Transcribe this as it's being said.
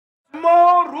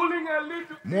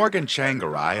Morgan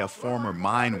Tsvangirai, a former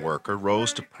mine worker,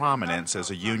 rose to prominence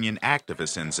as a union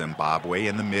activist in Zimbabwe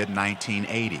in the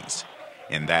mid-1980s.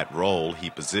 In that role, he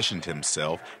positioned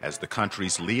himself as the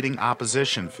country's leading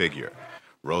opposition figure.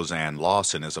 Roseanne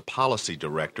Lawson is a policy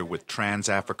director with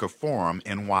Trans-Africa Forum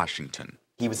in Washington.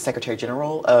 He was Secretary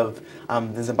General of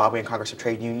the Zimbabwean Congress of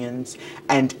Trade Unions,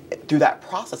 and through that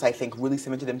process, I think, really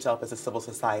cemented himself as a civil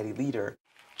society leader.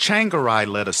 Tsvangirai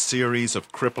led a series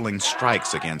of crippling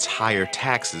strikes against higher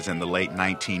taxes in the late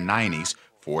 1990s,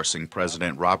 forcing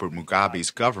President Robert Mugabe's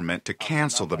government to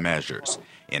cancel the measures.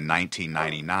 In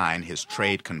 1999, his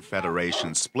trade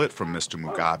confederation split from Mr.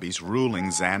 Mugabe's ruling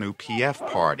ZANU-PF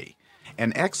party.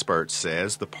 An expert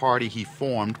says the party he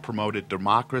formed promoted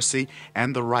democracy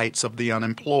and the rights of the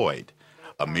unemployed.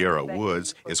 Amira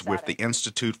Woods is with the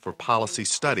Institute for Policy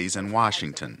Studies in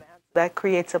Washington. That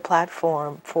creates a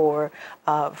platform for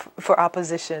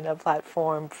opposition, a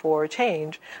platform for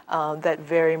change that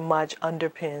very much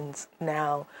underpins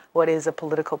now what is a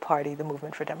political party, the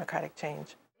Movement for Democratic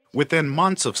Change. Within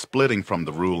months of splitting from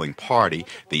the ruling party,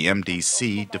 the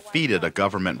MDC defeated a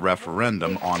government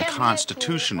referendum on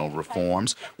constitutional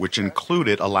reforms, which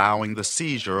included allowing the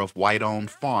seizure of white-owned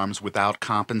farms without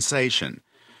compensation.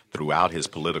 Throughout his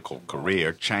political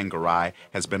career, Tsvangirai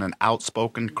has been an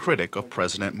outspoken critic of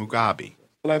President Mugabe.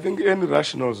 Well, I think any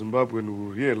rational Zimbabwean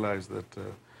will realize that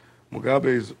Mugabe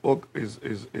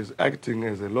is acting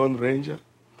as a lone ranger.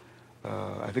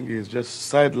 I think he has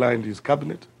just sidelined his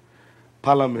cabinet.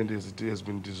 Parliament has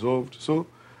been dissolved, so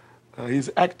he's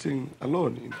acting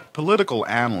alone. Political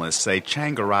analysts say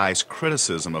Tsvangirai's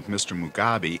criticism of Mr.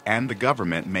 Mugabe and the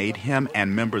government made him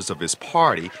and members of his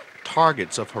party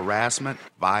targets of harassment,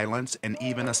 violence, and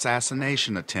even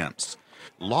assassination attempts.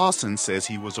 Lawson says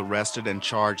he was arrested and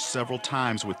charged several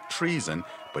times with treason,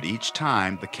 but each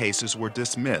time the cases were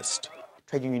dismissed.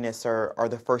 Trade unionists are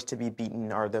the first to be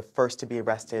beaten, are the first to be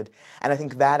arrested, and I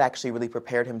think that actually really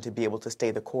prepared him to be able to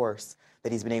stay the course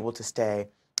that he's been able to stay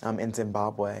in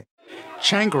Zimbabwe.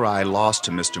 Tsvangirai lost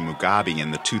to Mr. Mugabe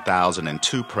in the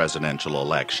 2002 presidential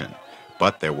election,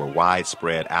 but there were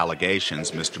widespread allegations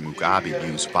Mr. Mugabe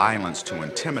used violence to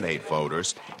intimidate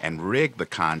voters and rigged the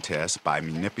contest by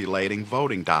manipulating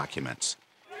voting documents.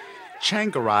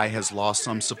 Tsvangirai has lost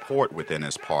some support within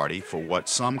his party for what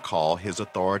some call his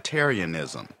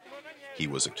authoritarianism. He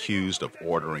was accused of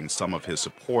ordering some of his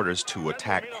supporters to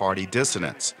attack party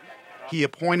dissidents. He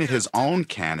appointed his own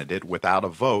candidate without a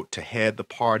vote to head the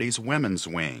party's women's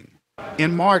wing.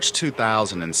 In March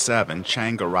 2007,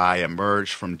 Tsvangirai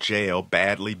emerged from jail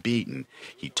badly beaten.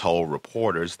 He told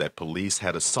reporters that police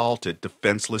had assaulted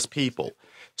defenseless people.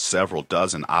 Several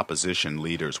dozen opposition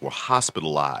leaders were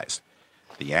hospitalized.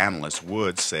 The analyst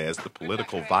Woods says the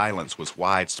political violence was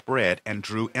widespread and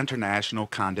drew international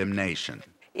condemnation.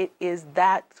 It is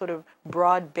that sort of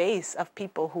broad base of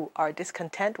people who are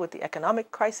discontent with the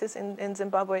economic crisis in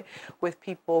Zimbabwe, with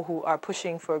people who are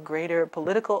pushing for greater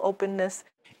political openness.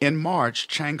 In March,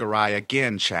 Tsvangirai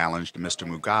again challenged Mr.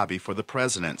 Mugabe for the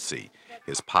presidency.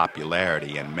 His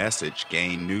popularity and message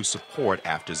gained new support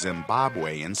after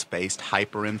Zimbabweans faced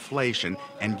hyperinflation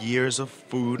and years of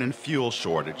food and fuel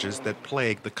shortages that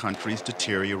plagued the country's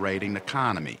deteriorating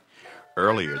economy.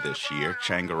 Earlier this year,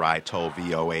 Tsvangirai told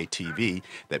VOA-TV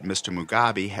that Mr.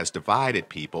 Mugabe has divided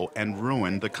people and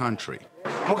ruined the country.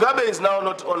 Mugabe is now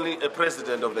not only a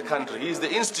president of the country, he is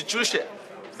the institution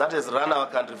that has run our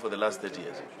country for the last 30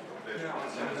 years.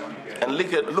 And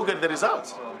look at the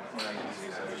results.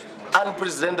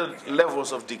 Unprecedented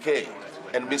levels of decay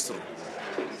and misery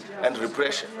and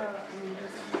repression.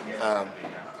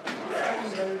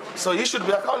 So he should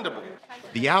be accountable.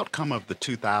 The outcome of the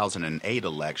 2008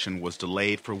 election was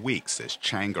delayed for weeks as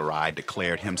Tsvangirai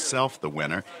declared himself the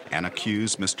winner and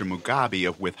accused Mr. Mugabe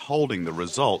of withholding the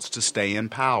results to stay in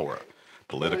power.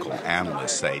 Political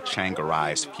analysts say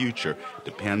Tsvangirai's future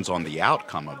depends on the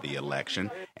outcome of the election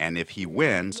and, if he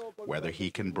wins, whether he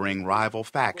can bring rival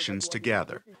factions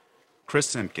together.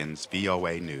 Simkins,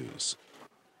 VOA News.